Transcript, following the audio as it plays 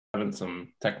having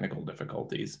some technical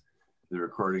difficulties. The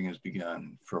recording has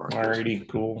begun for Alrighty,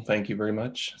 cool. Thank you very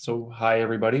much. So hi,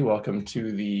 everybody. Welcome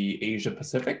to the Asia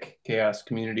Pacific CHAOSS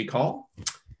Community Call.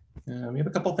 We have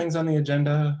a couple things on the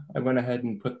agenda. I went ahead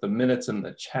and put the minutes in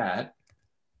the chat.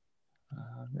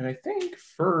 And I think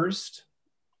first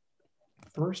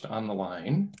on the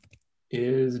line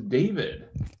is David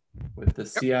with the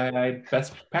CII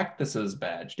Best Practices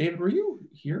Badge. David, were you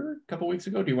here a couple weeks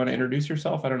ago? Do you want to introduce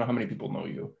yourself? I don't know how many people know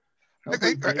you. I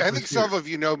think some of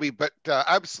you know me, but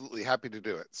absolutely happy to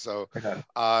do it. So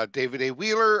David A.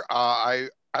 Wheeler, I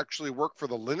actually work for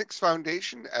the Linux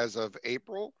Foundation as of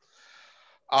April.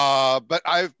 But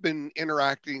I've been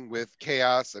interacting with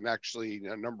CHAOSS and actually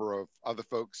a number of other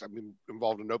folks. I've been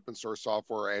involved in open source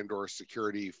software and or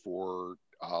security for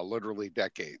literally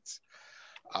decades.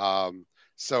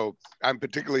 So I'm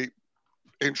particularly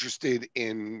interested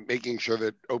in making sure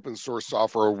that open source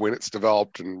software, when it's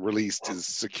developed and released, is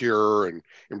secure and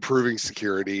improving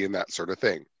security and that sort of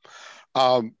thing.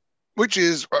 Which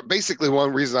is basically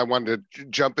one reason I wanted to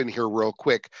jump in here real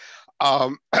quick.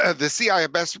 The CI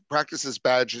Best Practices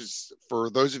Badges, for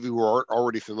those of you who aren't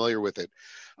already familiar with it,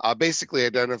 basically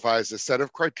identifies a set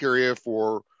of criteria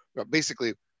for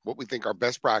basically what we think are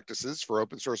best practices for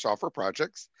open source software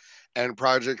projects, and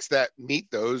projects that meet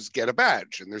those get a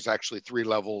badge. And there's actually 3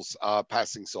 levels,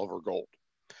 passing, silver, gold.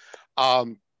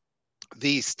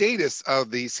 The status of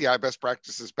the CI Best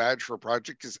Practices Badge for a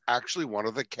project is actually one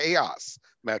of the CHAOSS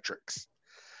metrics.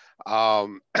 I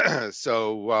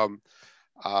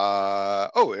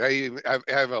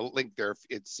have a link there.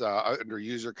 It's under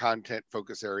user content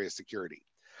focus area security.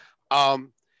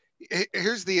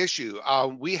 Here's the issue.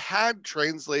 We had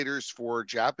translators for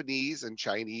Japanese and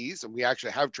Chinese, and we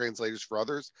actually have translators for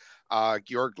others.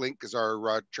 Georg Link is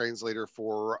our translator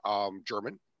for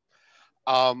German.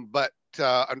 But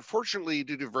unfortunately,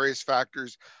 due to various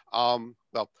factors,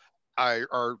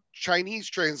 our Chinese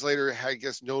translator, I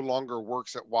guess, no longer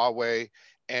works at Huawei,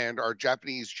 and our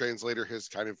Japanese translator has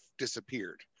kind of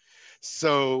disappeared.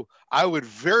 So I would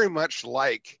very much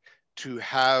like to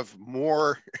have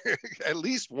more, at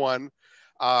least one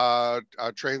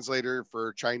translator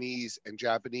for Chinese and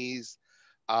Japanese.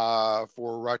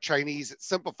 For Chinese, it's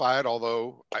simplified,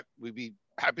 although we'd be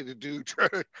happy to do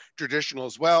traditional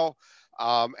as well,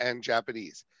 and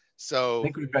Japanese. So I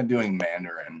think we've been doing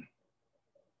Mandarin.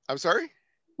 I'm sorry?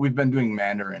 We've been doing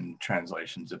Mandarin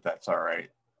translations, if that's all right.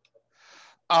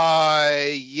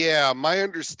 Yeah, my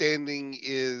understanding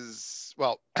is,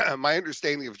 well, my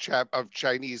understanding of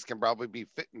Chinese can probably be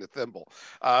fit in a thimble.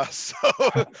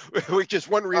 Which is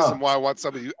one reason why I want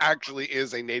somebody who actually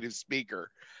is a native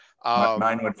speaker.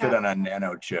 Mine would fit on a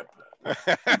nano chip.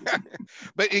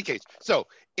 But in case, so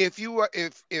if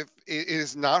it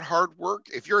is not hard work,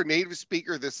 if you're a native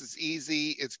speaker, this is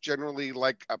easy. It's generally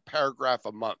like a paragraph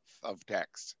a month of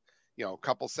text, a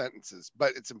couple sentences,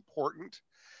 but it's important.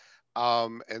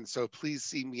 And so please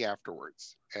see me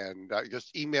afterwards and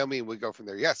just email me and we go from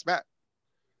there. Yes, Matt.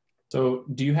 So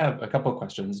do you have a couple of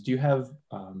questions? Do you have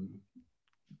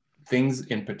things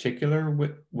in particular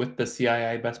with the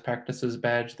CII Best Practices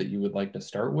Badge that you would like to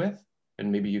start with? And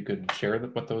maybe you could share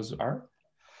what those are?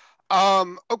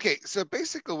 Okay, so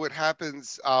basically what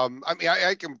happens,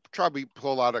 I can probably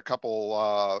pull out a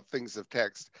couple things of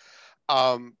text,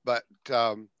 but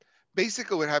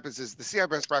basically what happens is the CI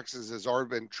Best Practices has already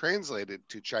been translated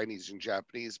to Chinese and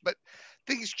Japanese, but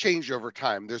things change over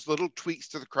time. There's little tweaks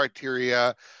to the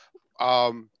criteria.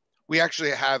 We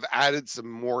actually have added some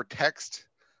more text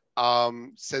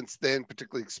since then,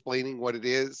 particularly explaining what it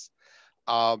is.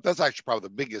 That's actually probably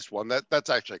the biggest one. That's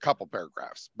actually a couple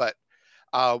paragraphs. But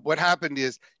what happened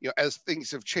is, as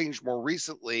things have changed more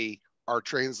recently, our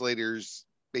translators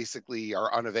basically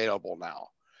are unavailable now.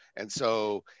 And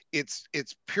so it's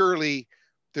purely,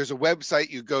 there's a website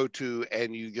you go to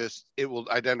and it will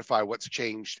identify what's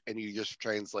changed and you just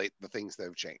translate the things that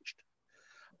have changed.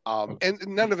 And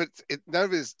none of it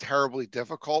is terribly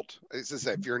difficult. As I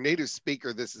said, if you're a native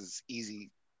speaker, this is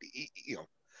easy.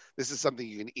 This is something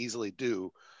you can easily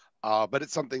do, but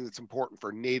it's something that's important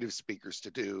for native speakers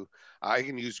to do. I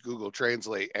can use Google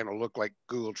Translate and it'll look like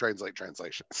Google Translate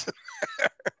translations.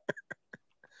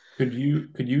 Could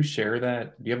you share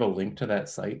that? Do you have a link to that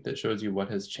site that shows you what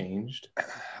has changed?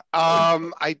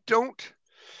 I don't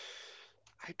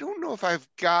know if I've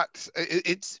got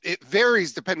it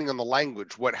varies depending on the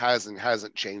language, what has and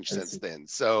hasn't changed since then.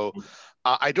 So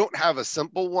I don't have a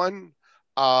simple one.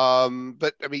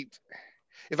 But I mean,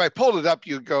 if I pulled it up,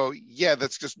 you'd go, yeah,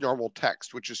 that's just normal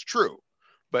text, which is true.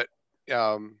 But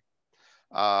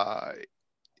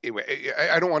anyway,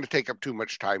 I don't want to take up too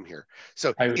much time here.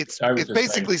 So I was it's just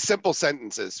basically simple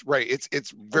sentences, right?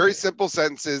 It's very simple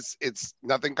sentences. It's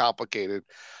nothing complicated.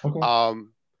 Okay.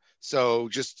 So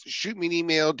just shoot me an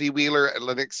email,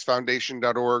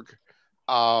 dwheeler@linuxfoundation.org.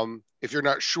 If you're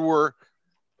not sure,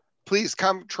 please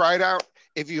come try it out.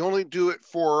 If you only do it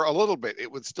for a little bit,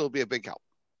 it would still be a big help.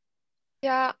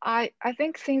 Yeah, I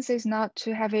think since it's not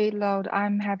too heavy load,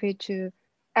 I'm happy to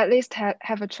at least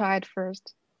have a try it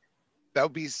first. That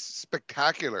would be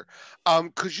spectacular.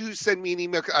 Could you send me an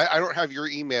email? I don't have your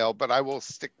email, but I will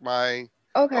stick my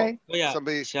Okay. Oh yeah,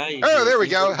 somebody. Xiao is Oh, there we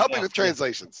in the go. Help me email. with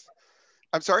translations.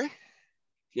 I'm sorry.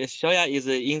 Yes, Xiao is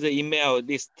in the email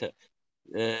list.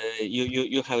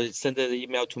 You have sent the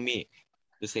email to me.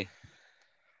 You see.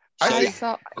 I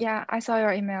Xiao see. I saw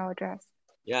your email address.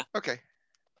 Yeah. Okay.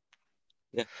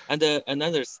 Yeah, and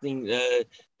another thing,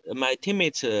 my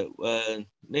teammate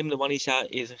named Wang Lixia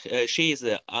is she is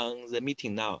on the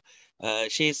meeting now.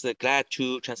 She is glad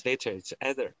to translate it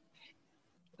either.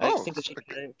 I think she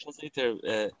can translate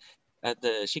and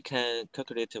she can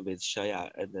calculate with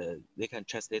Xiaoya and they can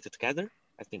translate it together,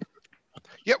 I think.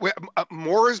 Yeah,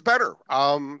 more is better.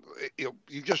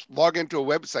 You just log into a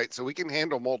website, so we can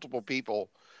handle multiple people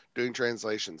doing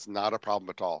translations. Not a problem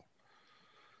at all.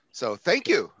 So thank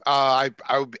you. I'm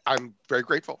very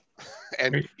grateful,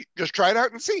 and just try it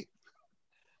out and see.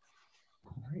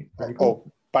 All right, very cool.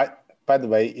 Oh, by the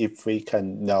way, if we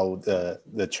can know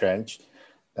the trend,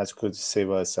 that could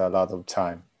save us a lot of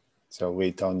time. So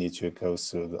we don't need to go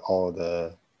through all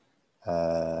the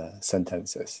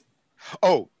sentences.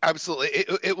 Oh, absolutely.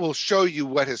 It will show you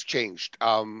what has changed.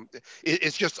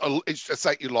 It's just it's a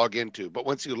site you log into, but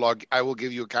once you log, I will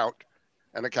give you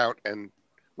an account, and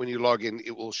when you log in,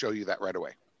 it will show you that right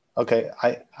away. Okay,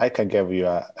 I can give you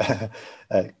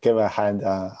give a hand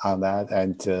on that,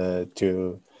 and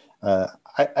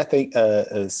I think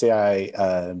CI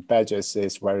badges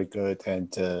is very good,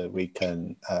 and we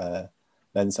can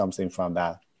learn something from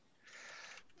that.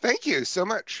 Thank you so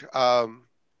much.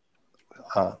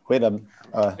 William,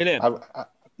 William.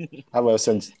 I will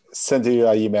send you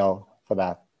an email for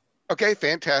that. Okay,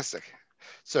 fantastic.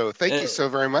 So thank you so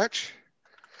very much.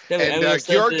 David, and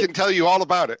Georg can tell you all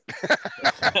about it.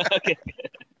 Okay.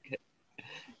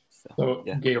 So,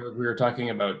 yeah. Georg, we were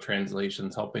talking about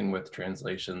translations, helping with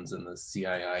translations in the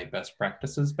CII Best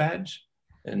Practices badge.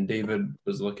 And David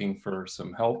was looking for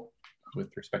some help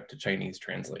with respect to Chinese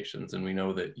translations. And we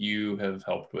know that you have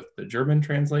helped with the German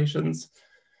translations.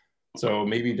 So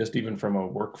maybe just even from a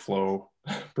workflow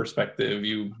perspective,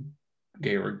 you,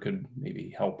 Georg, could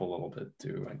maybe help a little bit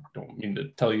too. I don't mean to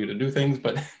tell you to do things,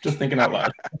 but just thinking out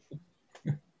loud.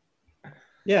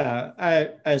 Yeah, I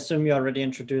assume you already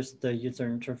introduced the user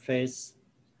interface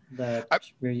that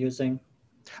we're using.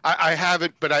 I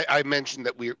haven't, but I mentioned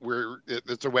that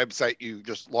it's a website you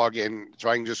just log in, so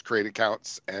I can just create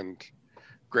accounts and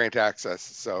grant access.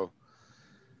 So,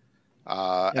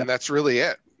 and that's really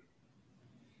it.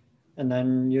 And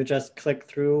then you just click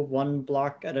through one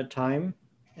block at a time,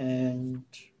 and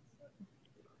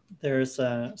there's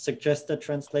a suggested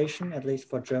translation, at least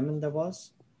for German there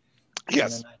was.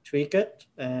 Yes. And then I tweak it,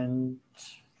 and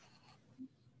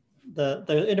the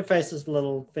interface is a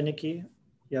little finicky.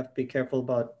 You have to be careful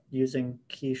about using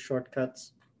key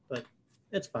shortcuts, but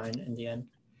it's fine in the end.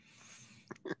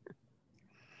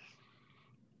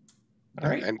 All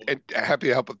right. And happy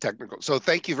to help with technical. So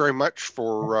thank you very much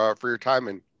for your time,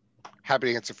 and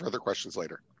happy to answer further questions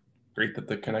later. Great that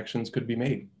the connections could be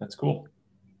made. That's cool.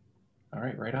 All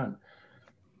right, right on.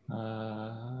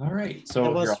 All right. So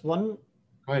there was one.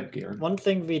 Go ahead, Georg. One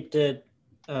thing we did,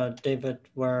 David,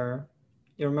 where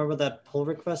you remember that pull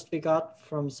request we got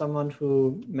from someone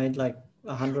who made like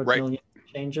 100 million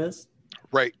changes?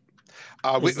 Right.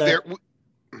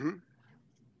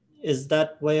 Is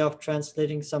that way of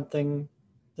translating something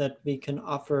that we can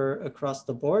offer across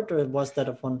the board, or was that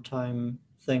a one-time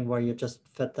thing where you just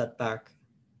fed that back?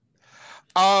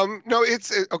 No,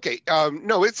 it's okay.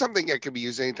 No, it's something that can be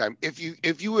used anytime. If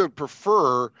you would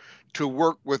prefer to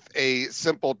work with a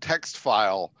simple text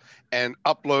file and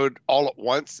upload all at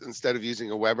once instead of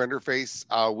using a web interface,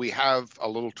 we have a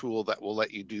little tool that will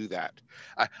let you do that.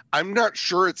 I'm not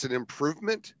sure it's an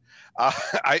improvement.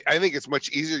 I think it's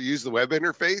much easier to use the web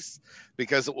interface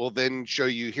because it will then show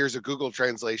you, here's a Google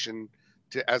translation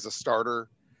as a starter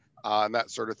and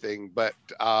that sort of thing. But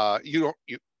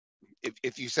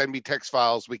if you send me text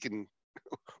files, we can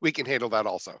handle that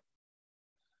also.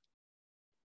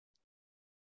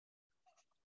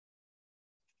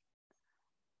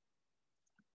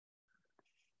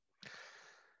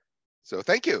 So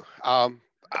thank you. I'm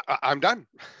done.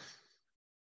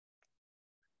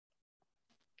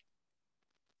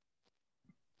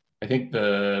 I think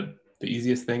the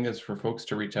easiest thing is for folks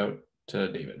to reach out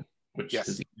to David, which Yes.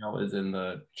 his email is in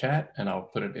the chat, and I'll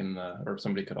put it in the, or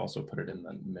somebody could also put it in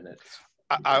the minutes.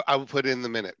 I will put in the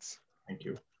minutes. Thank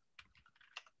you.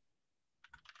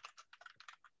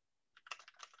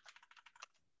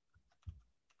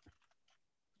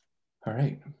 All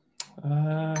right.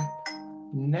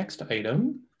 Next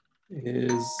item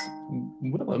is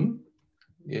Willem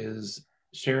is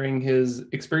sharing his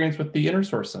experience with the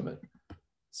InnerSource Summit.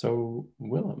 So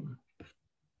Willem.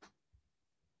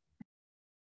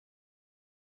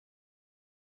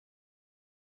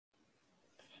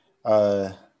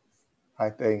 I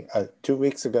think 2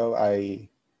 weeks ago, I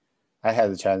had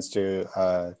a chance to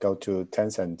go to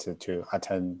Tencent to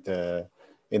attend the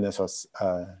InnerSource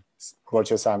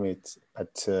Virtual Summit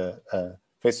at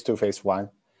face-to-face one.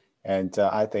 And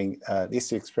I think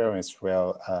this experience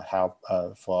will help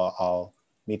for our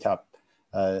meetup.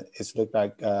 It's looked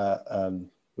like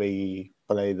we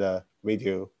play the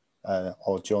video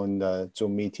or join the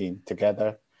Zoom meeting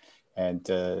together, and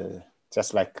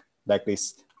just like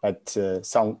this. But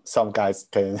some guys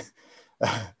can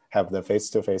have the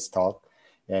face-to-face talk,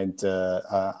 and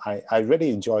I really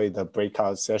enjoy the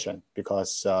breakout session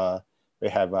because we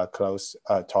have a close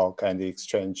talk and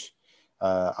exchange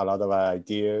a lot of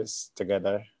ideas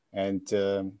together, and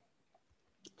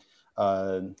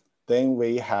then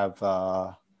we have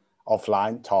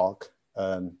offline talk,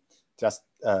 just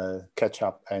catch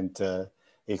up and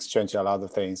exchange a lot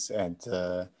of things, and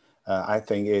I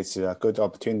think it's a good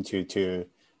opportunity to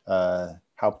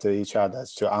help each other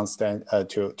to understand,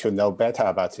 to know better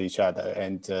about each other.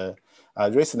 And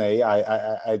recently,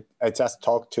 I just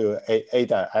talked to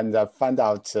Ada and found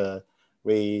out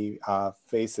we are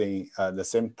facing the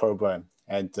same problem,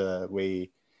 and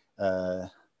we are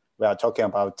talking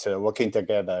about working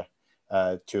together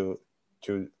to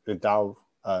resolve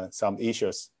some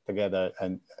issues together,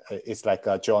 and it's like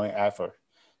a joint effort.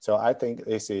 So I think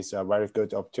this is a very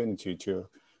good opportunity to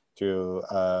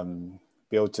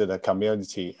build the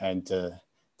community, and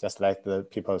just like the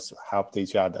people helped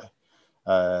each other.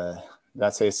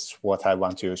 That is what I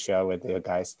want to share with you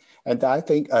guys. And I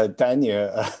think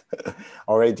Daniel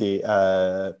already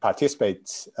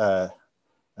participates the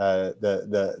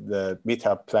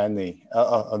meetup planning,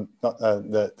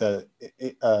 the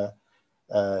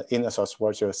InnerSource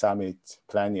Virtual Summit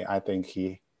planning. I think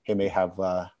he may have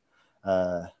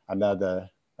another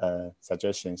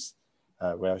suggestions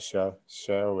will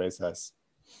share with us.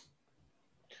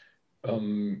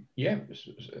 Yeah,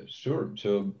 sure.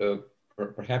 So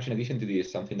perhaps in addition to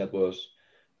this, something that was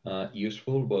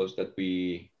useful was that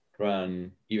we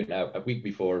ran even a week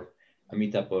before a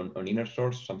meetup on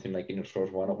InnerSource, something like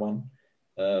InnerSource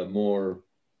 101, more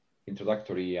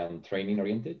introductory and training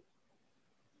oriented.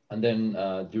 And then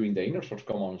during the InnerSource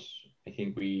Commons, I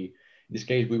think in this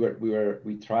case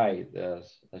we tried,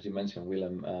 as you mentioned,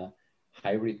 Willem,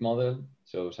 hybrid model.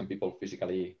 So some people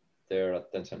physically there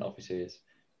at Tencent offices,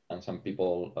 and some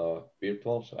people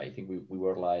virtual. So I think we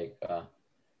were like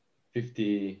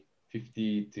 50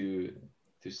 to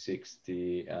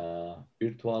 60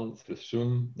 virtual through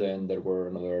Zoom. Then there were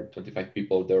another 25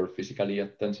 people there physically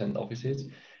at Tencent offices.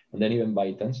 And then even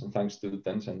by Tencent, thanks to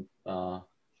Tencent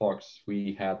folks,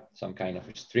 we had some kind of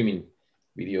streaming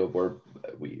video where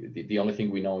the only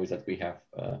thing we know is that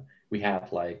we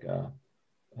had like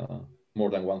more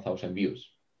than 1,000 views.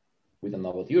 We don't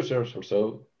know about users or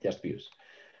so, just views.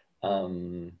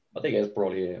 But I guess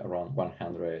probably around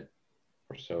 100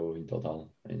 or so in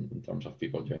total in terms of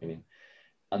people joining.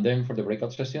 And then for the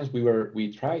breakout sessions,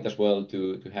 we tried as well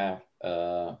to have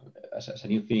as a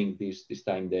new thing this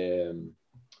time the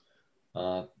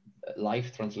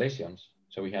live translations.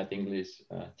 So we had English,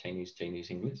 Chinese,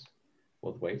 English,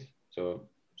 both ways. So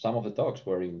some of the talks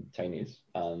were in Chinese,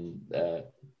 and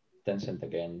Tencent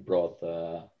again brought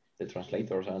the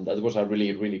translators, and that was a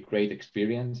really, really great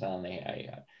experience. And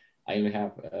I only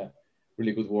have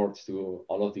really good words to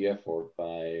all of the effort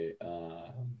by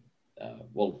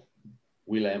well,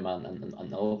 Willem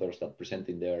and others that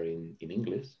presented there in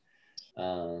English,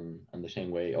 and the same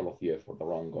way all of the effort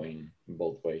around going in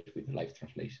both ways with the live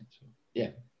translation. So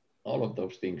yeah, all of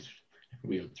those things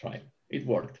we'll try. It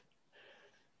worked.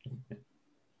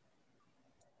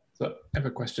 So I have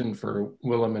a question for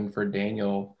Willem and for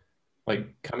Daniel.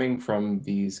 Like, coming from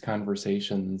these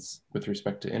conversations with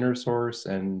respect to InnerSource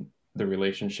and the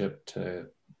relationship to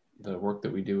the work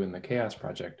that we do in the CHAOSS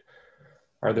project,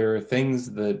 are there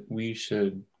things that we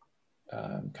should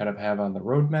kind of have on the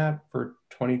roadmap for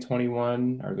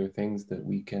 2021? Are there things that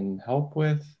we can help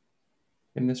with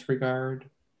in this regard?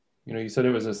 You know, you said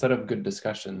it was a set of good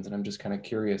discussions, and I'm just kind of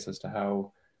curious as to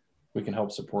how we can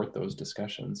help support those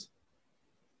discussions.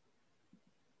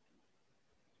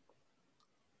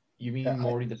 You mean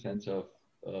more in the sense of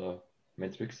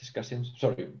metrics discussions?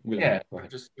 Sorry, William, Yeah, go ahead.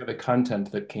 just the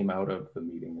content that came out of the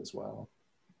meeting as well.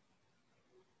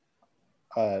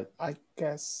 I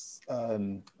guess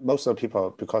most of the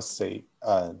people, because they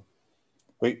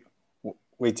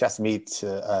we just meet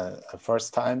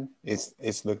first time,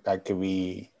 it's look like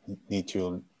we need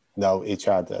to know each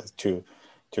other to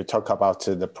talk about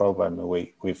the problem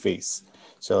we face.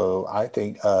 So I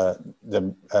think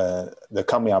the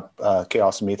coming up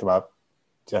CHAOSS meetup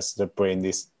just to bring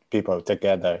these people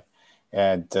together,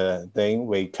 and then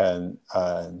we can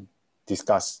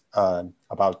discuss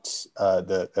about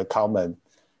the common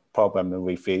problem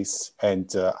we face.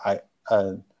 And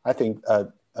I think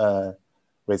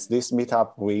with this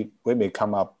meetup, we may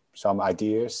come up some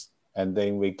ideas, and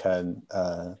then we can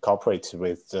cooperate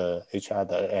with each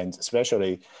other, and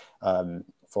especially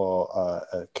for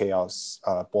a CHAOSS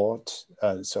board,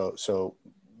 so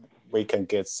we can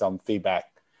get some feedback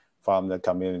from the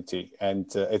community.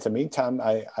 And in the meantime,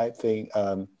 I think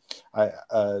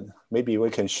maybe we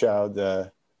can share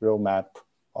the roadmap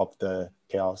of the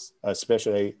CHAOSS,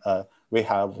 especially we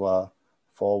have 4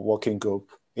 working group.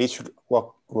 Each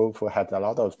work group had a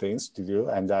lot of things to do,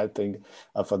 and I think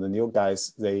for the new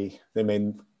guys, they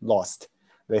may lost.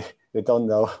 They don't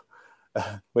know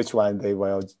which one they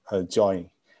will join.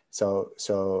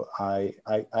 So I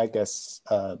guess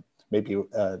maybe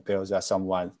there's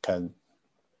someone can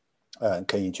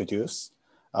introduce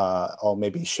or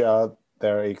maybe share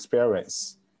their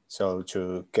experience. So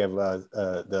to give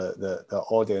the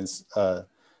audience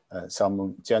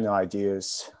some general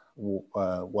ideas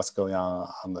what's going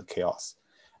on the CHAOSS.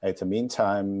 At the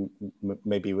meantime,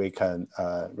 maybe we can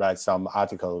write some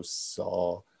articles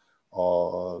or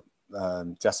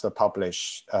just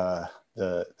publish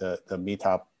the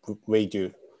meetup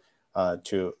video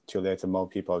to let more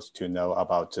people to know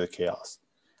about the CHAOSS.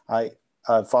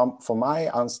 From my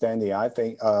understanding, I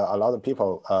think a lot of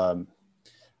people,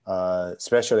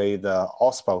 especially the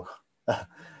OSPO,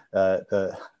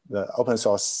 the open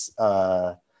source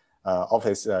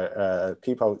officer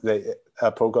people,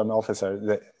 program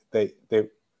officer,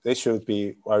 they should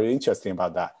be very interesting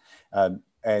about that.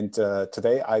 And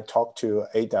today I talked to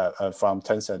Ada from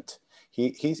Tencent.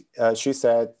 She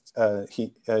said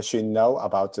she know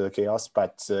about the CHAOSS,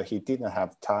 but he didn't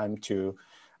have time to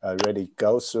really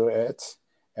go through it.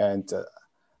 And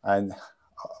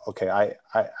okay,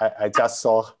 I just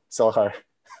saw her.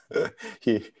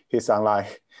 He's online,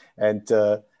 and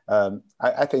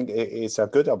I think it's a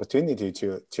good opportunity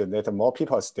to let more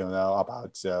people still know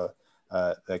about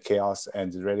the CHAOSS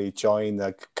and really join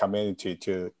the community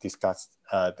to discuss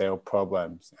their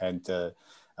problems and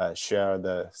share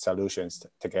the solutions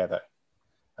together.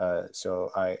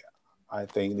 So I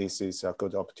think this is a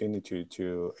good opportunity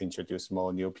to introduce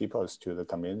more new people to the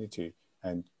community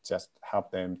and just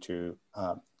help them to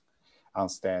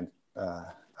understand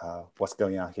what's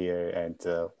going on here and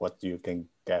what you can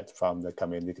get from the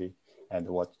community and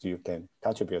what you can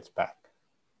contribute back.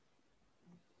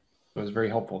 It was very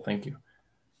helpful. Thank you.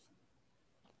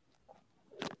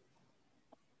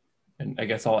 And I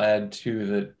guess I'll add too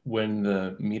that when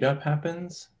the meetup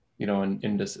happens, you know,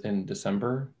 in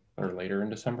December or later in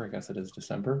December, I guess it is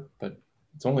December, but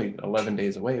it's only 11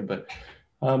 days away. But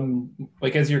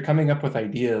like as you're coming up with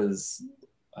ideas,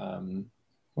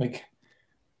 like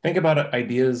think about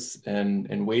ideas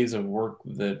and ways of work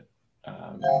that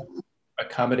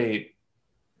accommodate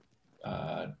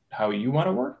how you want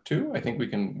to work too. I think we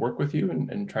can work with you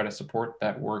and try to support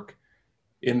that work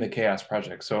in the CHAOSS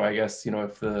project. So I guess, you know,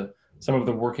 if some of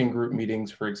the working group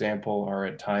meetings, for example, are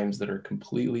at times that are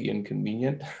completely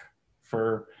inconvenient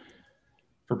for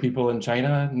people in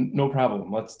China, no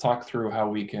problem. Let's talk through how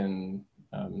we can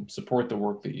support the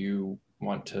work that you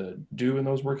want to do in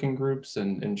those working groups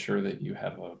and ensure that you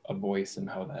have a voice in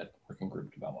how that working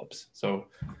group develops. So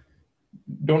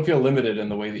don't feel limited in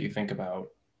the way that you think about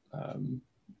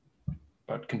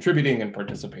contributing and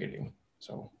participating.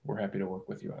 So we're happy to work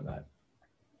with you on that.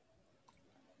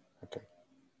 Okay.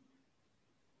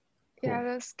 Yeah,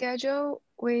 the schedule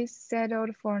we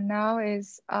settled for now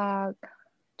is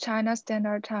China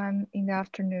Standard Time in the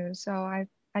afternoon. So I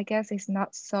guess it's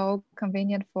not so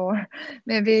convenient for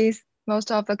maybe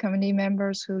most of the community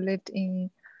members who lived in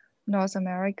North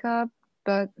America,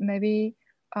 but maybe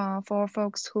for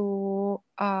folks who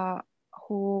are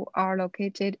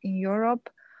located in Europe,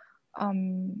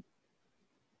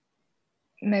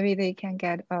 maybe they can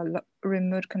get a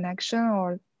remote connection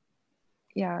or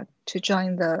yeah, to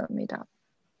join the meetup.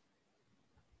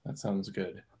 That sounds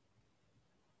good.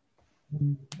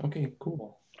 Okay,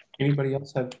 cool. Anybody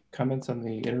else have comments on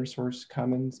the InterSource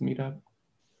Commons meetup?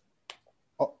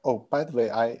 Oh, by the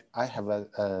way, I have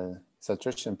a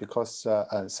suggestion because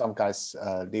some guys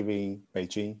live in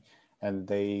Beijing and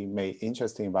they may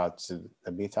interesting about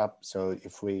the meetup. So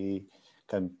if we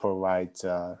can provide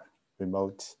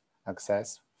remote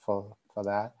access for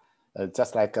that,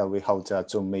 just like we hold a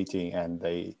Zoom meeting and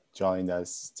they join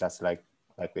us just like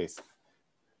this.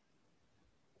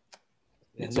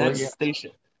 Yeah, So, next yeah.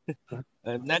 station.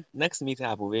 Next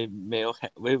meetup we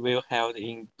will held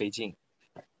in Beijing.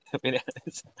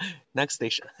 Next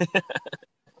station.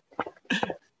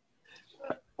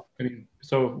 I mean,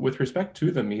 so with respect to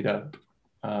the meetup,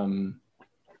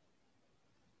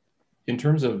 in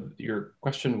terms of your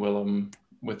question, Willem,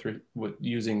 with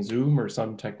using Zoom or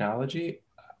some technology,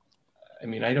 I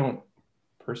mean, I don't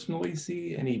personally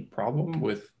see any problem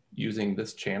with using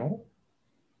this channel.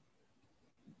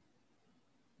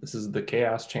 This is the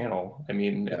CHAOSS channel. I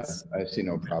mean, yeah, I see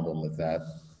no problem with that,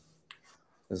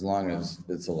 as long as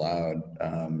it's allowed.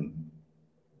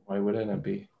 Why wouldn't it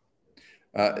be?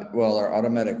 Well, our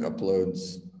automatic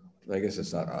uploads, I guess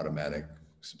it's not automatic.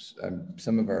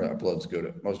 Some of our uploads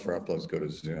most of our uploads go to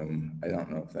Zoom. I don't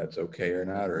know if that's okay or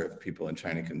not, or if people in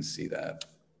China can see that.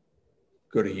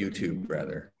 Go to YouTube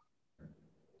rather.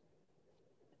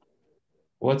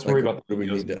 Well, let's worry about the we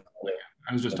videos. need to,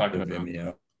 I was just talking about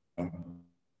Vimeo.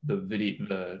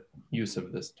 the use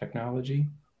of this technology.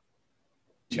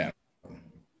 Yeah.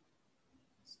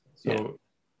 So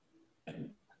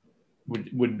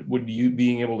would you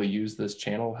being able to use this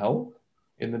channel help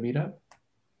in the meetup?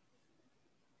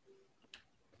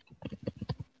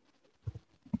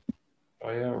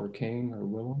 Oya or King or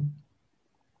Willem?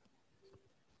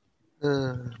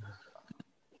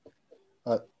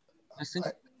 I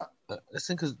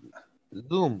think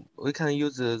Zoom. We can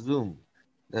use Zoom.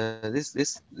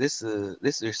 This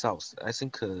resource. I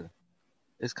think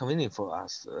it's convenient for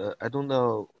us. I don't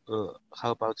know.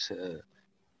 How about the?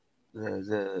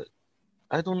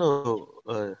 I don't know.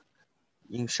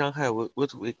 In Shanghai,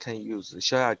 what we can use?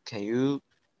 Xiaoya, can you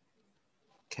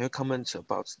comment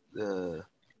about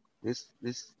this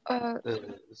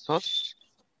source?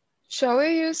 Shall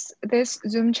we use this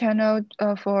Zoom channel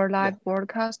for live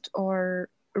broadcast or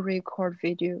record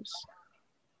videos?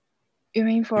 You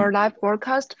mean for live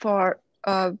broadcast for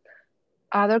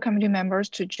other community members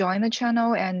to join the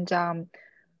channel? And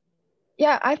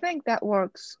yeah, I think that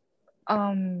works.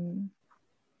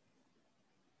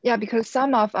 Yeah, because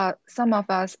some of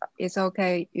us is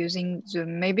okay using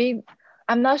Zoom. Maybe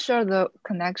I'm not sure the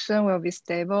connection will be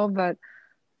stable, but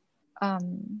I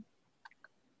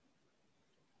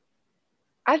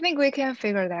think we can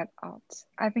figure that out.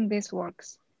 I think this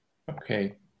works.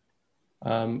 Okay.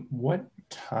 What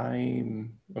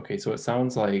time? Okay, so it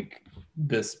sounds like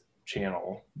this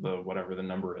channel, whatever the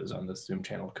number is on this Zoom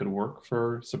channel, could work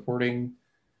for supporting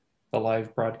the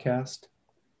live broadcast,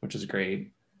 which is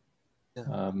great.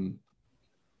 Yeah.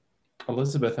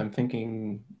 Elizabeth, I'm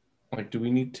thinking, like, do we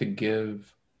need to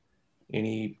give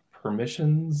any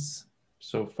permissions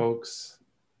so folks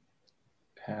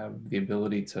have the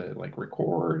ability to like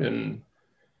record and,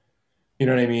 you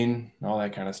know what I mean, all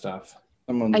that kind of stuff?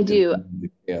 I do. The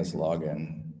CHAOSS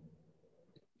login.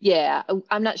 Yeah,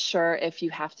 I'm not sure if you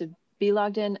have to be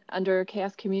logged in under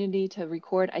CHAOSS community to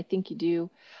record. I think you do,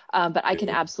 but I can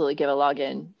absolutely give a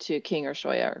login to King or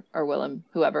Shoya or Willem,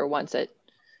 whoever wants it,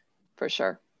 for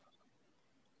sure.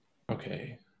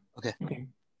 Okay. Okay.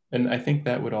 And I think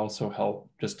that would also help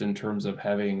just in terms of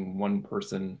having one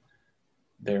person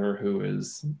there who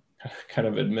is kind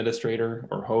of administrator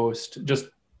or host, just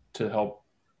to help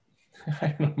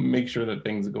I don't know, make sure that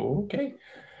things go okay.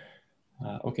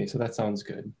 Okay, so that sounds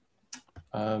good.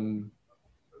 And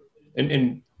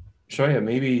Shoya,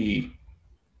 maybe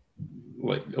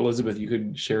like Elizabeth, you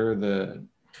could share the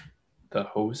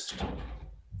host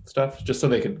stuff just so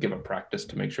they could give a practice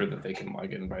to make sure that they can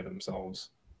log in by themselves.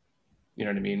 You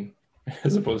know what I mean?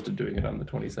 As opposed to doing it on the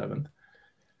 27th.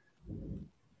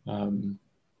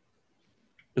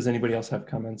 Does anybody else have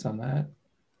comments on that?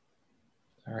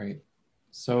 All right.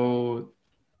 So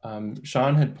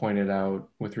Sean had pointed out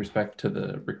with respect to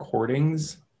the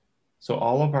recordings. So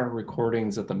all of our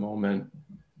recordings at the moment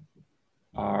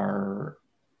are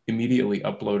immediately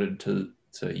uploaded to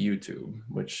YouTube,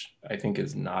 which I think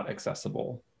is not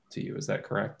accessible to you. Is that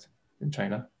correct in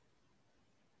China?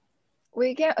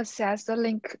 We can access the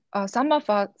link. Some of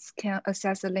us can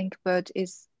access the link, but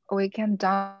we can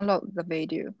download the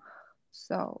video.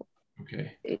 So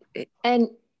okay. Oh,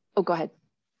 go ahead.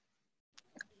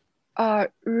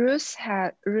 Ruth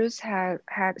had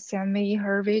sent me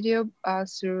her video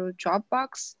through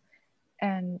Dropbox,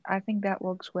 and I think that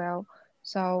works well.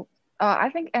 So I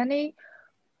think any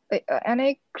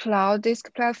cloud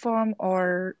disk platform,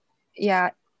 or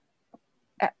yeah,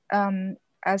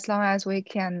 as long as we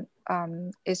can,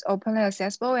 it's openly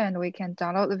accessible and we can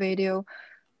download the video.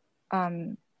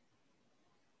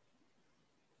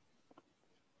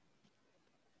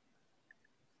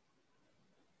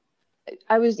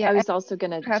 I was also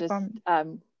gonna platform. just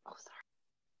oh, sorry.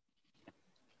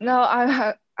 No,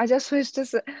 I just wish to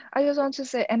say, I just want to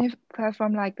say any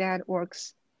platform like that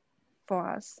works for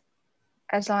us,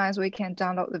 as long as we can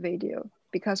download the video,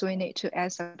 because we need to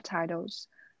add subtitles.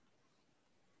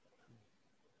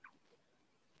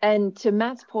 And to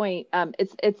Matt's point,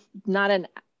 it's not an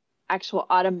actual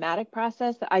automatic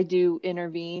process. I do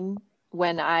intervene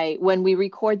when we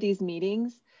record these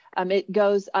meetings. It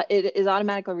is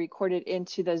automatically recorded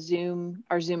into the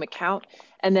our Zoom account,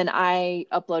 and then I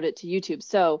upload it to YouTube.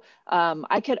 So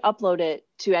I could upload it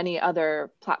to any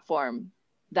other platform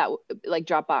that like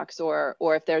Dropbox,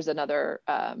 or if there's another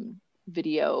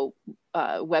video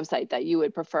website that you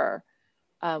would prefer,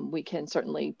 we can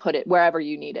certainly put it wherever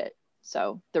you need it.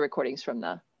 So the recordings from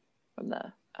the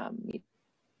meeting.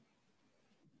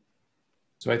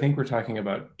 So I think we're talking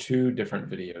about two different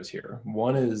videos here.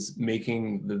 One is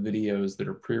making the videos that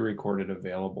are pre-recorded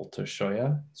available to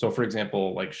Shoya. So for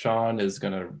example, like Sean is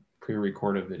gonna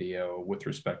pre-record a video with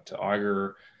respect to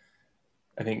Augur.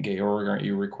 I think Georg, aren't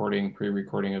you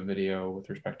pre-recording a video with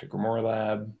respect to Grimoire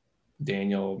Lab?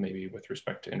 Daniel, maybe with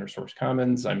respect to InterSource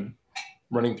Commons. I'm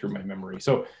running through my memory.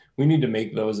 So we need to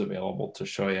make those available to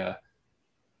Shoya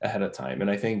ahead of time.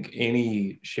 And I think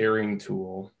any sharing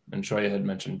tool, and Shoya had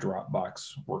mentioned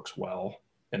Dropbox works well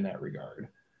in that regard.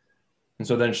 And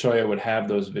so then Shoya would have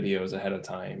those videos ahead of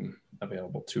time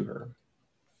available to her.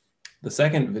 The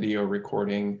second video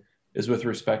recording is with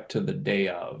respect to the day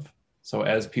of. So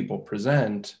as people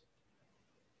present,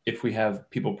 if we have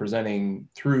people presenting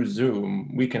through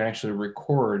Zoom, we can actually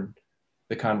record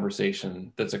the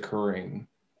conversation that's occurring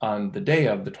on the day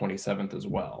of the 27th as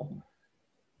well.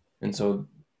 And so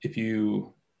if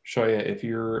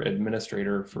you're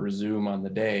administrator for Zoom on the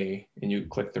day and you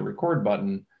click the record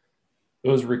button,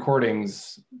 those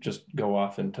recordings just go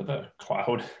off into the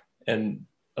cloud, and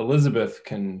Elizabeth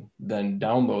can then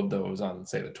download those on,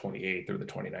 say, the 28th or the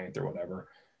 29th or whatever,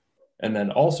 and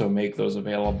then also make those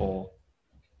available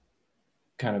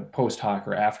kind of post hoc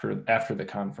or after the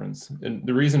conference. And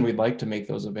the reason we'd like to make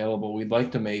those available, we'd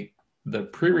like to make the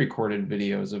pre-recorded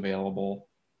videos available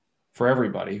for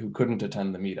everybody who couldn't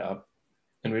attend the meetup.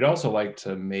 And we'd also like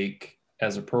to make,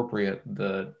 as appropriate,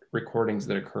 the recordings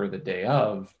that occur the day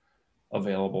of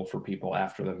available for people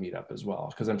after the meetup as well,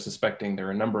 because I'm suspecting there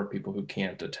are a number of people who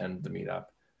can't attend the meetup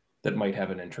that might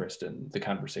have an interest in the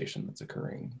conversation that's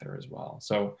occurring there as well.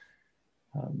 So,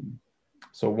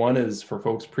 so one is for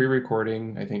folks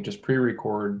pre-recording, I think just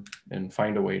pre-record and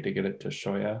find a way to get it to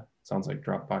Shoya. Sounds like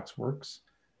Dropbox works.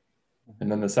 And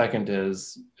then the second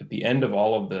is, at the end of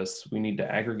all of this, we need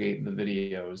to aggregate the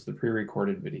videos, the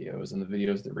pre-recorded videos, and the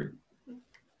videos that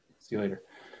see you later,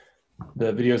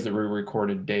 the videos that were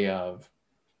recorded day of,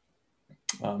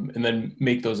 and then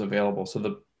make those available. So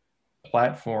the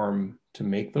platform to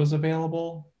make those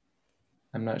available,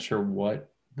 I'm not sure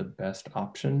what the best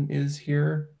option is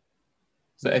here.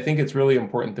 So I think it's really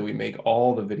important that we make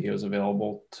all the videos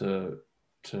available to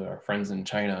our friends in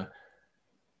China,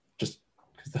 just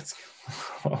because that's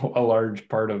a large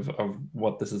part of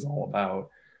what this is all about.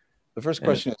 The first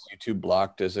question is YouTube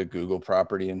blocked as a Google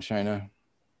property in China?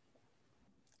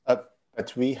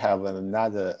 But we have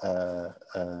another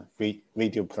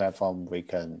video platform we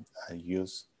can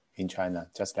use in China,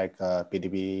 just like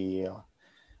Bilibili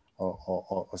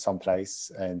or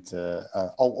someplace. And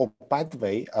by the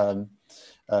way,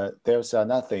 there's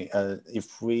another thing.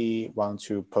 If we want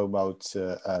to promote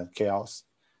CHAOSS,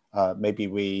 maybe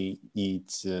we need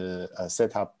to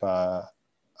set up a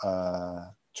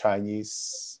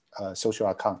Chinese social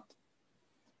account.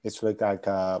 It's like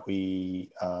we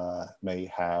may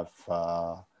have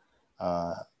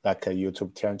like a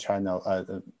YouTube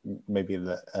channel, maybe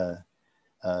the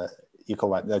equal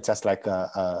one, just like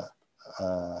a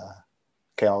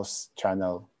CHAOSS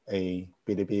channel, a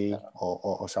Bilibili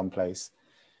or someplace.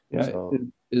 Yeah. So,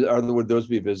 would those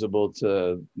be visible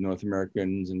to North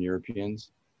Americans and Europeans?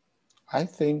 I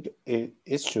think it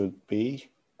should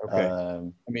be. Okay. I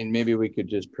mean, maybe we could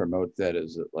just promote that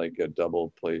as like a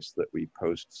double place that we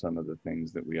post some of the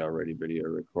things that we already video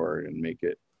record and make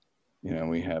it, you know,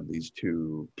 we have these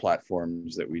two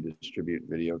platforms that we distribute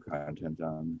video content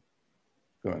on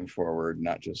going forward,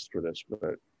 not just for this,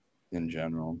 but in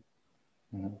general.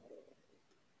 Mm-hmm.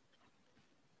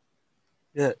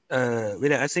 Yeah,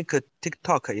 William, I think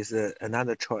TikTok is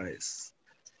another choice.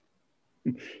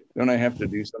 Don't I have to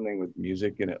do something with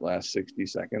music and it lasts 60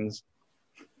 seconds?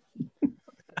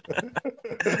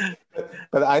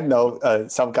 But I know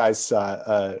some guys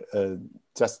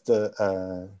just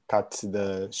cut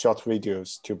the short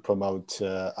videos to promote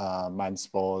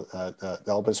Mindsport,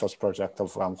 the open source project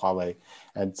from Huawei,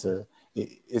 and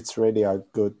it's really a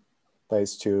good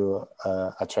place to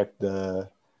attract the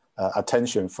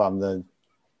attention from the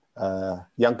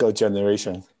younger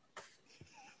generation.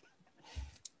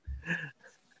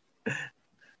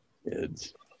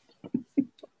 Kids.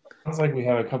 Sounds like we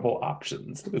have a couple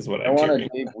options, is what I I'm want hearing.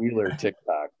 a Dave Wheeler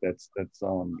TikTok. That's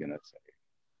all I'm gonna say.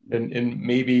 And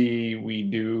maybe we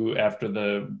do after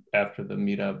the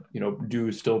meetup,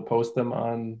 do still post them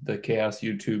on the CHAOSS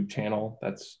YouTube channel.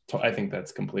 I think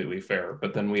that's completely fair.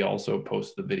 But then we also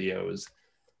post the videos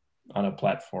on a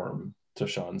platform, to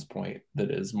Sean's point, that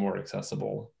is more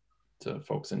accessible to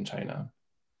folks in China.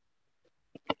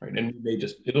 Right, and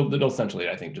it'll essentially,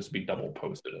 I think, just be double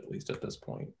posted, at least at this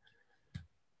point.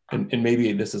 And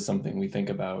maybe this is something we think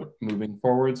about moving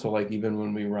forward. So like even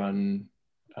when we run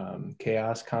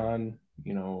CHAOSScon,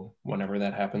 whenever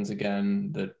that happens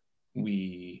again, that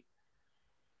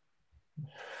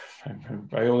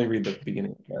I only read the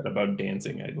beginning about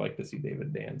dancing. I'd like to see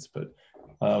David dance, but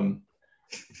for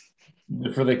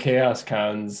the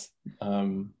CHAOSScons,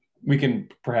 we can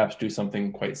perhaps do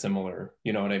something quite similar,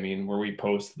 you know what I mean, where we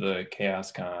post the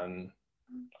CHAOSScon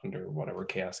under whatever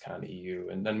CHAOSScon EU,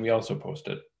 and then we also post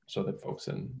it so that folks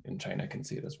in China can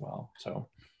see it as well. So,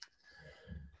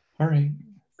 all right,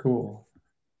 cool.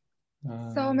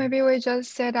 So maybe we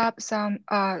just set up some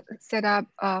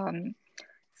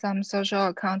social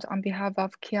accounts on behalf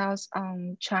of CHAOSS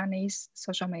on Chinese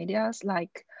social medias,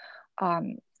 like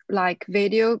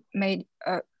video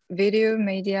media,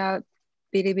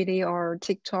 Bilibili or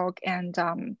TikTok, and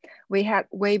we had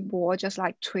Weibo, just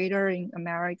like Twitter in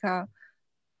America.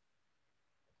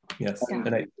 Yes, yeah.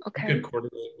 And I could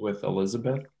coordinate with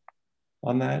Elizabeth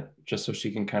on that, just so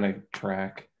she can kind of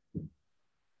track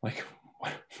like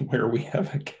where we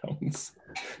have accounts.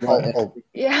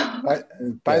 Yeah.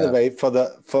 By the way, for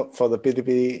the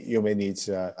Bilibili, you may need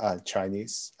a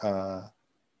Chinese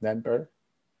number,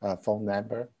 phone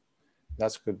number.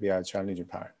 That could be a challenging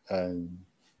part.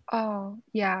 Oh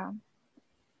yeah,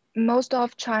 most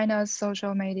of China's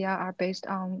social media are based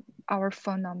on our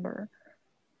phone number.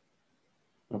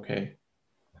 Okay.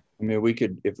 I mean,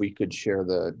 if we could share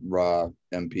the raw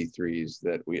MP3s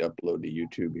that we upload to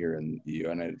YouTube here in the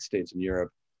United States and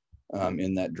Europe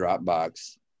in that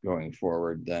Dropbox going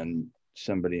forward, then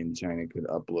somebody in China could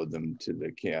upload them to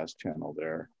the CHAOSS channel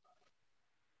there.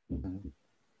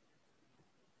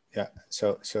 Yeah,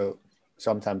 so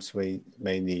sometimes we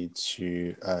may need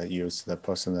to use the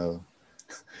personal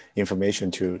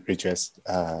information to register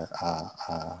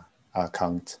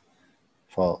account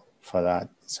for that.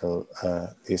 So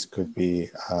this could be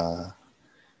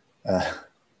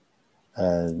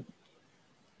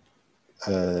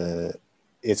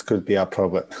it could be a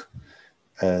problem.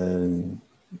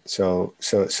 So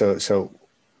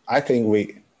I think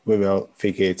we will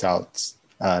figure it out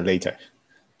later.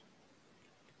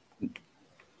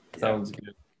 Sounds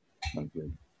good. I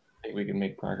think we can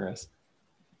make progress.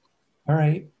 All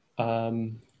right.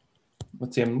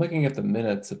 Let's see. I'm looking at the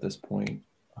minutes at this point.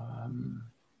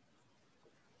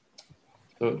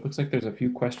 So it looks like there's a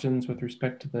few questions with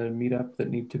respect to the meetup that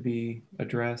need to be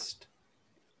addressed.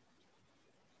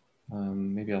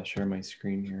 Maybe I'll share my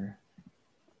screen here.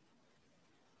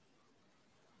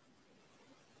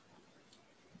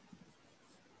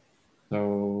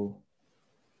 So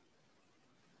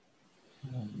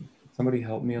somebody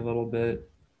help me a little bit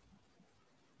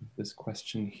with this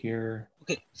question here.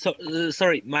 Okay, so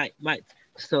sorry, my.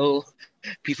 So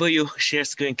before you share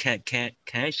screen, can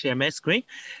I share my screen?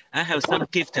 I have some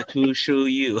gift to show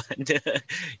you,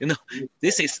 and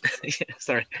this is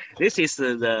sorry, this is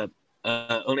the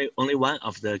only one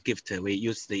of the gift we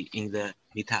use in the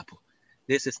meetup.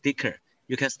 This is sticker.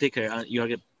 You can sticker on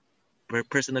your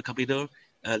personal computer,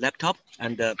 laptop,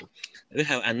 and we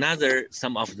have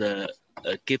some of the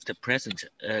gift present.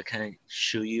 Can I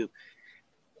show you?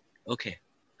 Okay,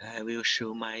 I will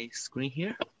show my screen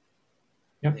here.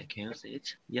 Yep. Can you see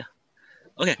it? Yeah.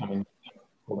 Okay.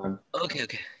 Hold on. Okay.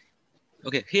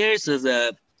 Here's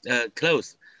the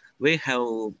clothes. We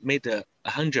have made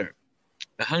 100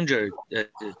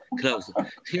 clothes.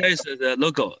 Here is the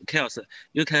logo, CHAOSS.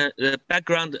 You can the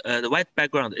background, the white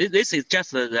background. This is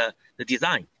just the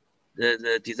design,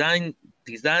 the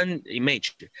design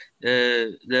image.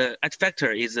 The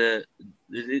artifactor is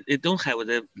it don't have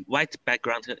the white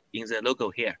background in the logo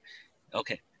here.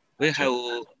 Okay, we have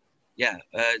yeah,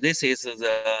 this is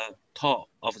the total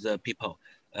of the people.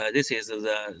 This is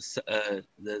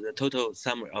the total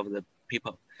sum of the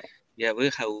people. Yeah, we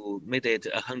have made it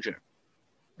 100,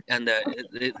 and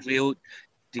it will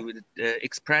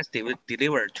express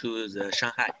deliver to the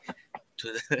Shanghai,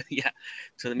 to the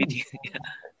to the meeting.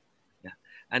 Yeah.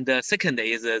 And the second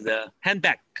is the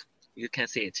handbag. You can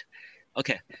see it.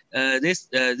 Okay. This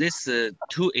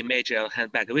two image of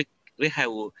handbag. We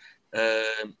have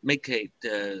make it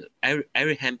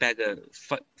every handbag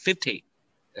 50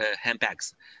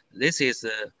 handbags. This is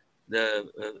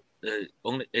the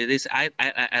only this I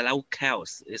allow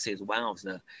CHAOSS. This is one of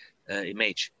the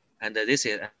image, and this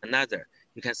is another.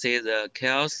 You can see the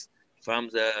CHAOSS from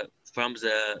the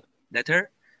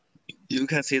letter. You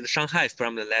can see the Shanghai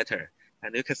from the letter,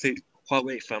 and you can see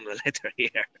Huawei from the letter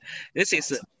here. This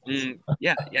is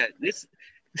yeah. This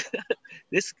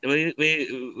this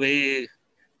we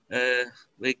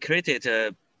created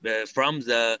from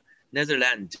the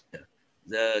Netherlands,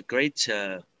 the great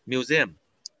museum,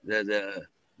 the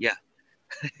yeah.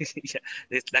 Yeah,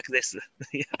 it's like this.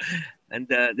 Yeah. And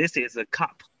this is a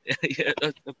cup.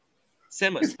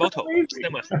 Famous bottle.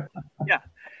 Famous. Yeah.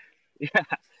 Yeah.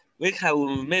 We have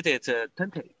made it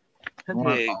 20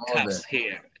 cups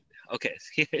here. Okay,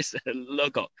 here's the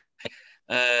logo.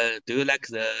 Do you like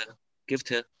the gift?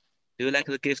 Do you like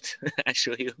the gift I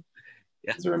show you?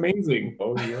 Yeah. These are amazing.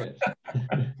 Oh, yes.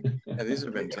 Yeah, these are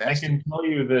I fantastic. can tell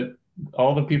you that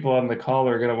all the people on the call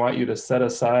are going to want you to set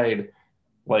aside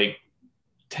like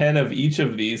 10 of each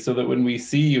of these so that when we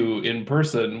see you in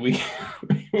person, we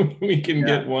can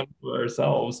get one for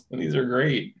ourselves. And these are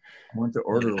great. I want to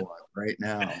order one right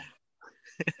now.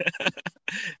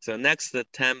 So next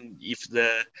time, if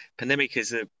the pandemic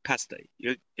is past,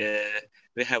 we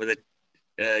have the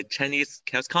Chinese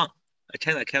CHAOSScon,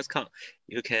 China CHAOSScon.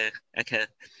 You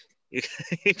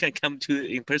can come to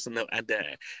in person, and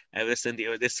I will send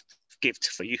you this gift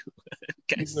for you,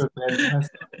 guys. These are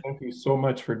fantastic. Thank you so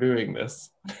much for doing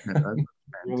this.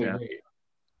 Really great.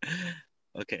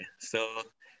 Okay, so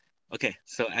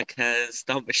I can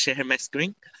stop share my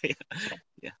screen.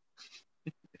 Yeah.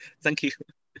 Thank you.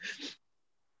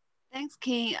 Thanks,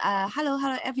 King. Hello,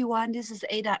 everyone. This is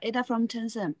Ada from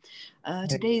Tencent.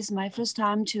 Today is my first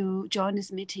time to join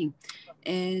this meeting,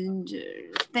 and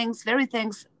thanks,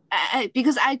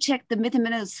 because I checked the meeting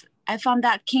minutes. I found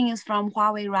that King is from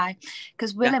Huawei, right?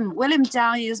 Because William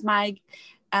Zhang is my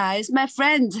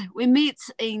friend. We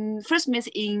first met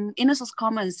in InnoSource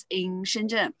Commons in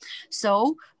Shenzhen.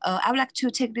 So I would like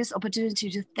to take this opportunity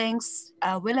to thanks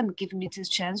William giving me this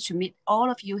chance to meet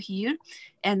all of you here.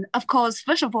 And of course,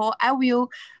 first of all, I will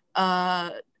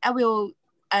try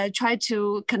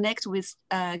to connect with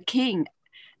King.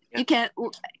 Yeah. You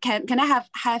can I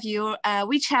have your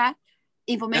WeChat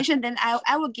information? Yeah. Then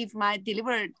I will give my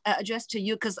delivered address to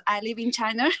you because I live in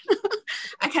China.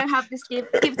 I can have this gift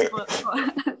for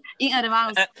in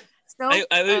advance. So I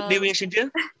will live in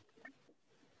Shenzhen.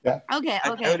 Yeah. Okay.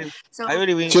 So I will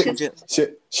live in Shenzhen.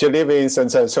 She live in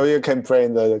Shenzhen, so you can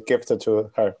bring the gift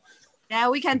to her. Yeah,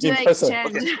 we can do an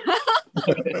exchange.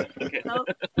 Okay.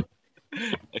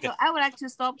 So I would like to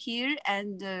stop here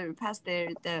and pass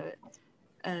the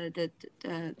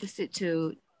seat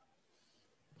to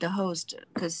the host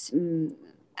because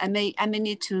I may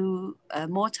need to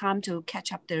more time to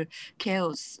catch up the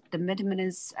CHAOSS. The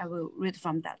minutes I will read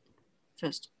from that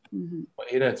first. Mm-hmm. Well,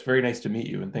 Ada, it's very nice to meet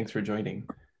you, and thanks for joining.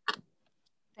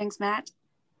 Thanks, Matt.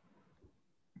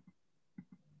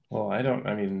 Well,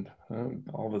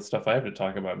 all the stuff I have to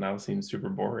talk about now seems super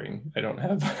boring. I don't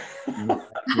have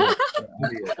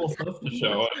cool stuff to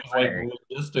show. It's like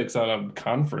logistics on a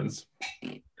conference.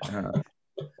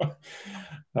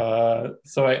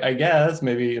 So I guess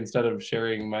maybe instead of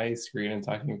sharing my screen and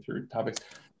talking through topics,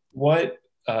 what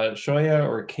Shoya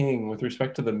or King, with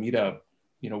respect to the meetup,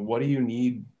 what do you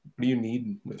need? What do you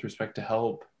need with respect to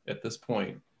help at this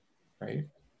point, right?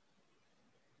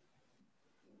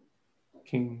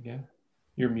 King, yeah,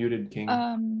 you're muted, King.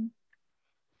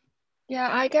 Yeah,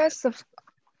 I guess the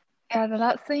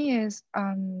last thing is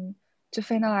to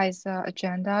finalize the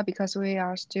agenda because we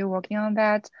are still working on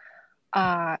that.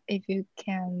 If you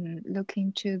can look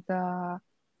into the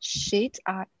sheet,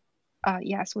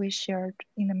 yes, we shared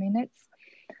in the minutes.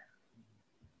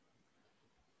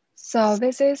 So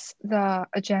this is the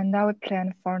agenda we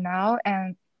planned for now,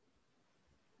 and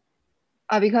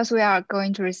because we are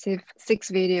going to receive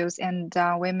 6 videos and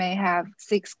we may have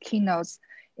 6 keynotes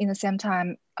in the same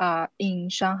time in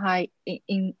Shanghai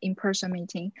in-person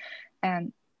meeting.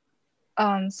 And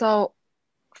so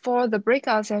for the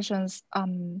breakout sessions,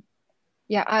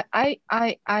 yeah,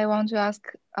 I want to ask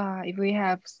if we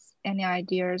have any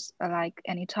ideas, like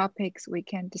any topics we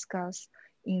can discuss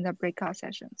in the breakout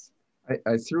sessions.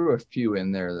 I threw a few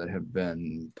in there that have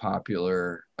been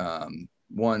popular.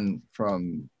 One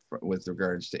with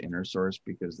regards to inner source,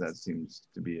 because that seems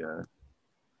to be a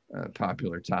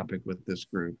popular topic with this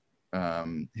group.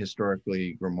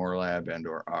 Historically, Grimoire Lab and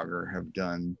or Augur have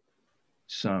done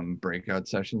some breakout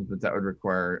sessions, but that would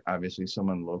require obviously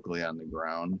someone locally on the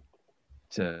ground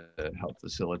to help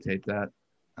facilitate that.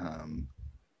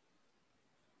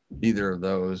 Either of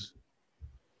those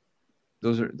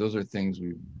are things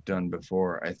we've done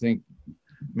before. I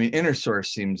mean, inner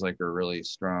source seems like a really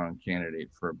strong candidate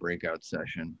for a breakout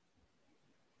session.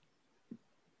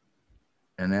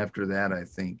 And after that, I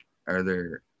think, are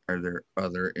there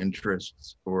other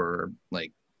interests, or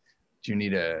like,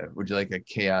 would you like a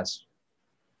CHAOSS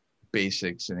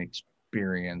basics and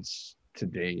experience to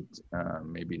date,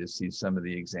 maybe to see some of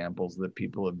the examples that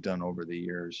people have done over the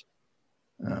years?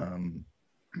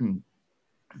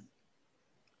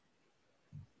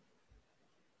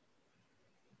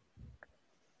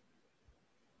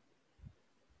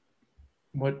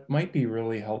 What might be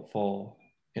really helpful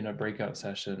in a breakout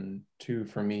session too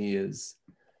for me is,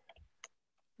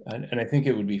 and I think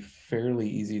it would be fairly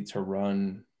easy to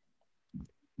run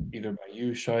either by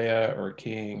you, Shoya, or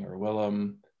King, or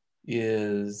Willem,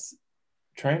 is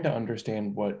trying to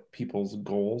understand what people's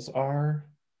goals are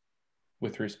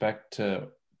with respect to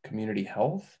community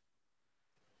health.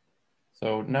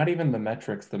 So not even the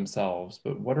metrics themselves,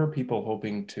 but what are people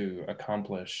hoping to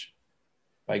accomplish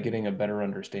by getting a better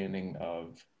understanding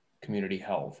of community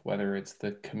health, whether it's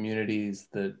the communities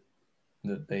that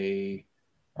they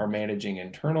are managing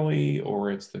internally,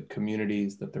 or it's the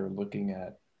communities that they're looking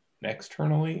at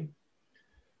externally.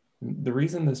 The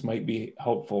reason this might be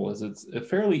helpful is it's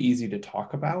fairly easy to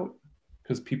talk about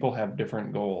because people have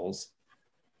different goals.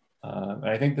 And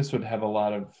I think this would have a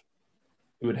lot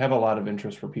of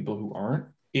interest for people who aren't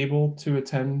able to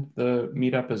attend the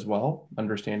meetup as well,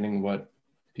 understanding what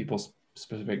people's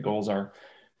specific goals are.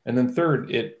 And then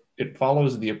third, it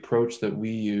follows the approach that we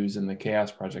use in the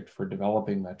CHAOSS project for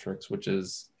developing metrics, which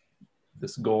is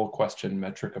this goal, question,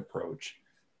 metric approach.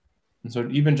 And so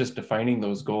even just defining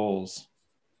those goals,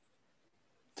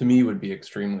 to me, would be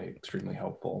extremely, extremely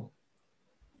helpful.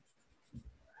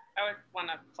 I would want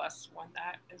to plus one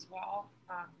that as well.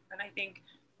 And I think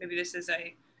maybe this is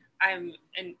I'm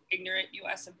an ignorant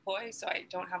US employee, so I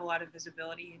don't have a lot of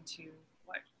visibility into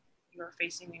what you're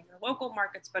facing in your local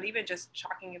markets, but even just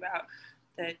talking about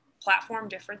the platform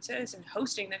differences and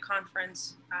hosting the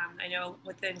conference. I know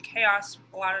within CHAOSS,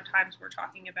 a lot of times we're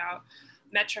talking about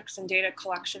metrics and data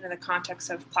collection in the context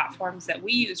of platforms that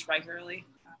we use regularly,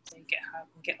 say GitHub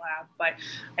and GitLab, but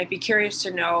I'd be curious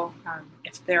to know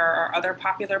if there are other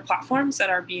popular platforms that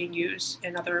are being used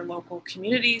in other local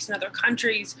communities and other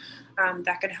countries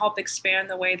that can help expand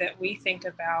the way that we think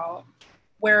about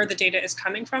where the data is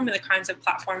coming from and the kinds of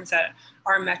platforms that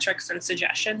our metrics and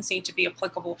suggestions need to be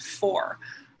applicable for.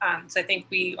 So I think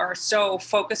we are so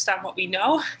focused on what we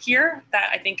know here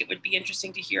that I think it would be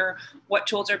interesting to hear what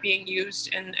tools are being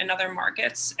used in other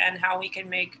markets and how we can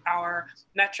make our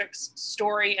metrics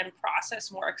story and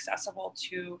process more accessible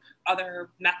to other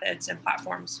methods and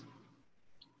platforms.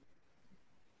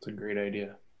 It's a great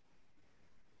idea.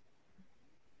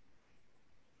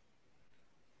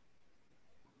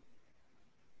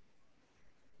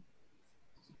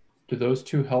 Do those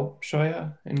two help,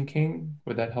 Shoya and King?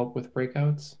 Would that help with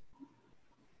breakouts?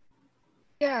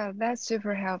 Yeah, that's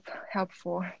super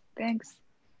helpful. Thanks.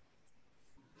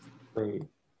 Great.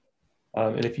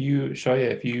 And if you,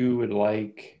 Shoya, if you would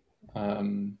like a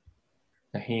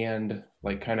hand,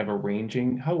 like kind of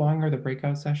arranging, how long are the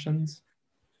breakout sessions?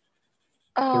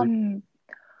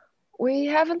 We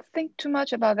haven't think too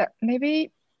much about that.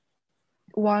 Maybe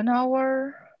 1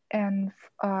 hour, and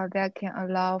that can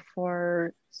allow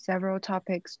for several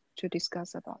topics to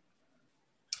discuss about.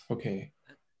 Okay.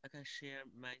 I can share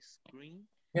my screen.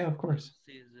 Yeah, of course.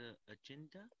 This is the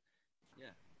agenda.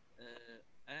 Yeah.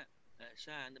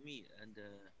 Shah and me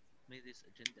made this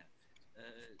agenda.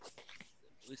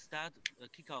 We start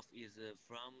kickoff is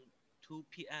from 2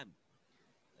 p.m.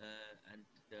 And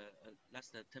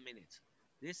last 10 minutes.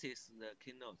 This is the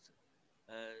keynote.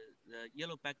 The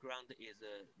yellow background is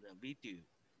the video,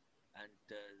 and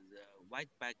the white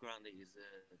background is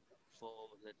for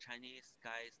the Chinese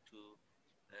guys to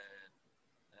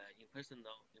in person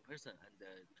and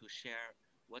to share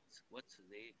what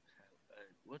they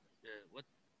have, what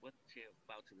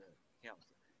about the health.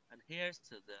 And here's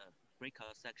the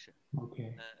breakout section.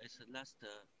 Okay. It's the last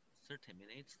 30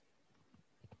 minutes.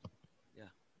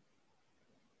 Yeah.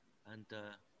 And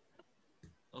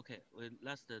okay, we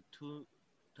last 2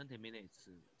 20 minutes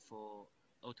for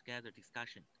altogether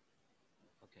discussion.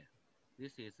 Okay,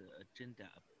 this is the agenda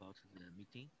about the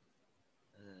meeting.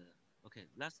 Okay,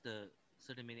 last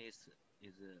 30 minutes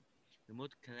is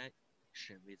remote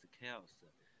connection with CHAOSS.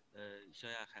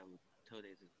 Xiaoya have told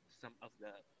us some of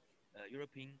the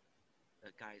European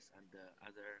guys and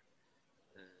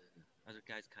other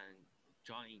guys can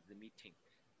join the meeting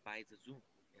by the Zoom.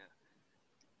 Yeah,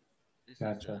 this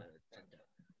Gotcha. is the agenda.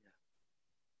 Yeah.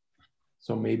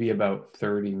 So maybe about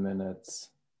 30 minutes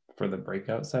for the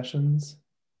breakout sessions.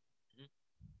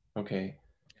 Okay,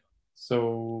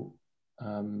 so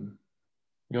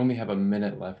we only have a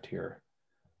minute left here.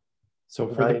 So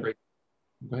for the break,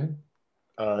 go ahead.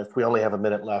 If we only have a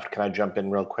minute left, can I jump in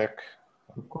real quick?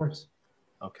 Of course.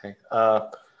 Okay.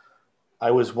 I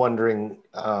was wondering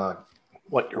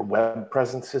what your web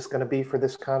presence is going to be for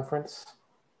this conference.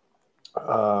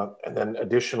 And then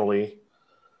additionally,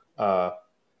 do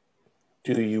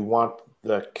you want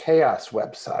the CHAOSS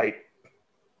website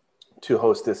to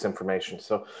host this information?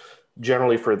 So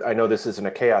generally I know this isn't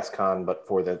a CHAOSScon, but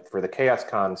for the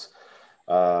CHAOSScons,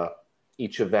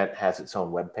 each event has its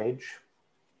own web page.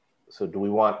 So do we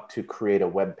want to create a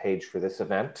web page for this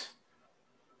event?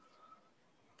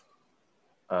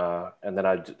 And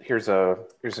then here's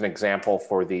an example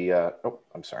for the, oh,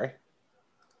 I'm sorry.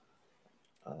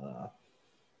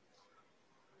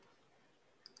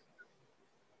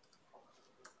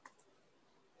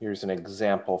 Here's an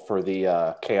example for the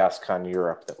CHAOSScon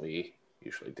Europe that we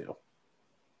usually do.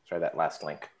 Try that last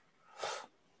link.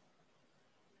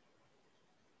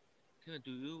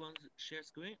 Do you want to share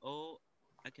screen, or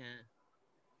I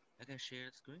can share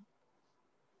screen?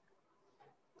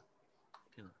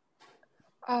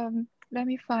 Let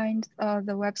me find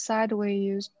the website we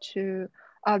used to.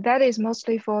 That is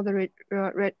mostly for the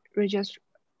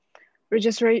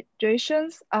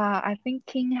registrations. I think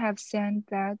King have sent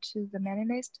that to the mailing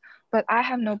list, but I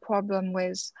have no problem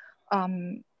with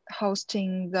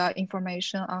hosting the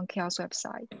information on CHAOSS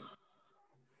website.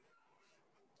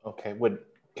 Okay,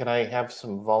 can I have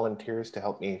some volunteers to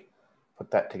help me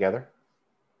put that together?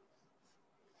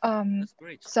 That's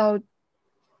great. So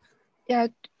yeah,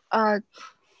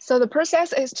 so the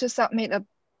process is to submit a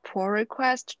pull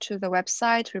request to the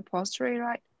website repository,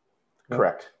 right?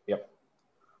 Correct. Yep.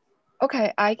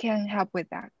 Okay, I can help with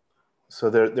that. So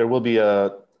there will be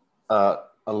a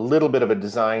little bit of a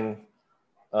design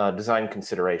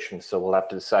consideration. So we'll have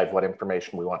to decide what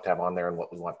information we want to have on there and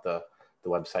what we want the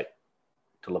website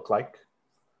to look like.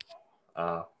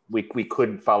 We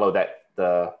could follow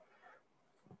the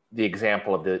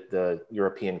example of the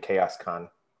European CHAOSScon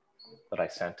that I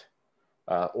sent,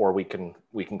 or we can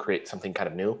create something kind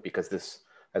of new, because this,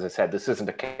 as I said, this isn't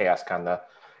a CHAOSScon.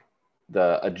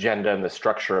 The agenda and the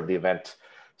structure of the event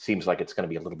seems like it's going to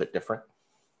be a little bit different.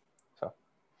 So,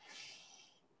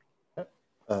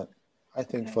 I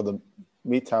think for the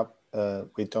meetup,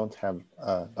 we don't have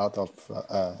a lot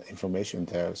of information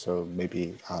there, so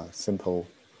maybe a simple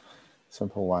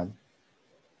one.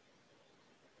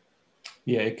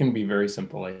 Yeah, it can be very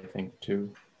simple, I think,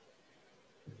 too.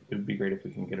 It would be great if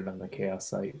we can get it on the CHAOSS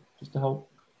site, just to help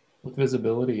with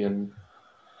visibility and,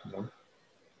 you know,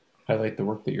 highlight the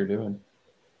work that you're doing.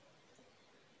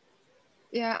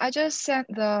 Yeah, I just sent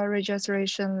the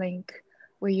registration link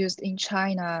we used in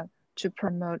China to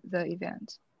promote the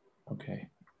event. Okay.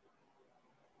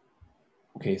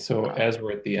 Okay, so as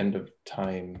we're at the end of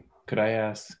time, could I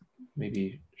ask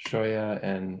maybe Xiaoya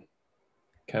and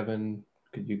Kevin,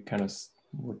 could you kind of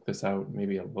work this out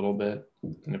maybe a little bit?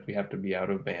 And if we have to be out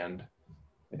of band,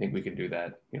 I think we could do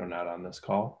that, you know, not on this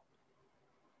call.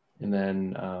 And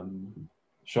then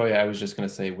Xiaoya, I was just going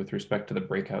to say, with respect to the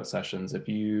breakout sessions,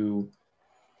 I'm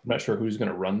not sure who's going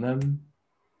to run them,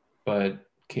 but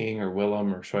King or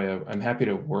Willem or Xiaoya, I'm happy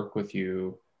to work with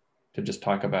you to just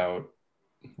talk about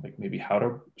like maybe how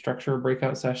to structure a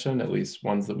breakout session, at least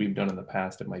ones that we've done in the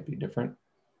past. It might be different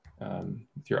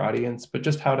with your audience, but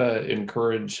just how to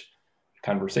encourage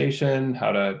conversation,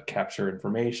 how to capture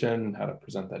information, how to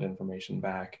present that information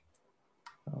back.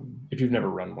 If you've never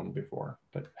run one before,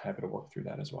 but happy to work through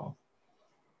that as well.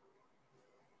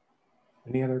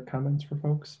 Any other comments for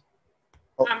folks?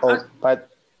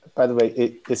 By the way,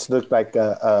 it looks like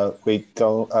we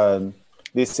don't.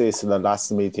 This is the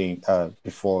last meeting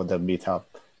before the meetup.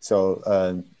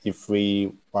 So if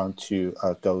we want to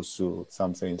go through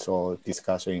something or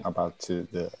discussion about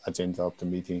the agenda of the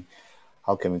meeting,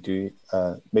 how can we do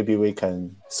it? Maybe we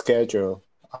can schedule.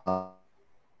 I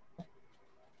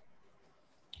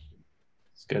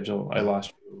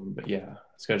lost you, but yeah,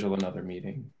 schedule another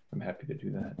meeting. I'm happy to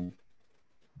do that.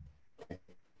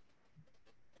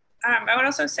 I would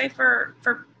also say for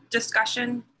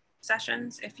discussion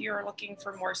sessions. If you're looking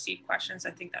for more seed questions,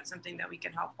 I think that's something that we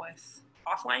can help with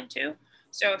offline too.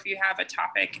 So if you have a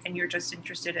topic and you're just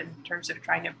interested in terms of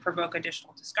trying to provoke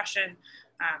additional discussion,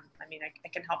 I mean, I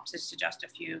can help to suggest a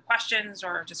few questions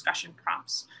or discussion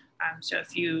prompts. So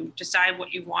if you decide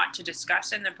what you want to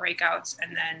discuss in the breakouts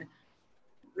and then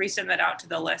resend that out to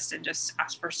the list and just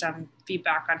ask for some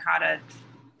feedback on how to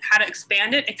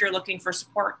expand it if you're looking for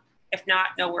support. If not,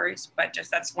 no worries, but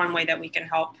just that's one way that we can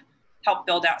help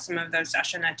build out some of those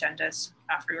session agendas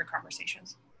for your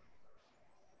conversations.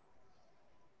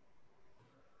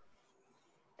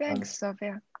 Thanks,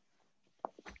 Sophia.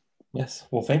 Yes,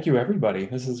 well, thank you, everybody.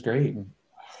 This is great.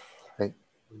 Great.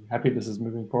 Happy this is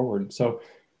moving forward. So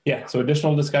yeah, so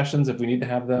additional discussions, if we need to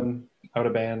have them out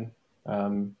of band,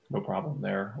 no problem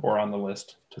there, or on the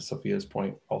list, to Sophia's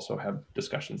point, also have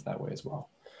discussions that way as well.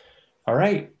 All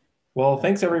right, well,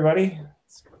 thanks everybody.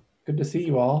 It's good to see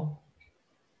you all.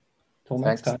 Till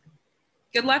next time.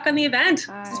 Good luck on the event.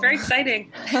 It's very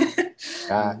exciting.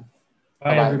 Bye.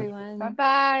 Bye, everyone.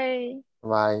 Bye-bye.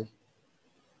 Bye.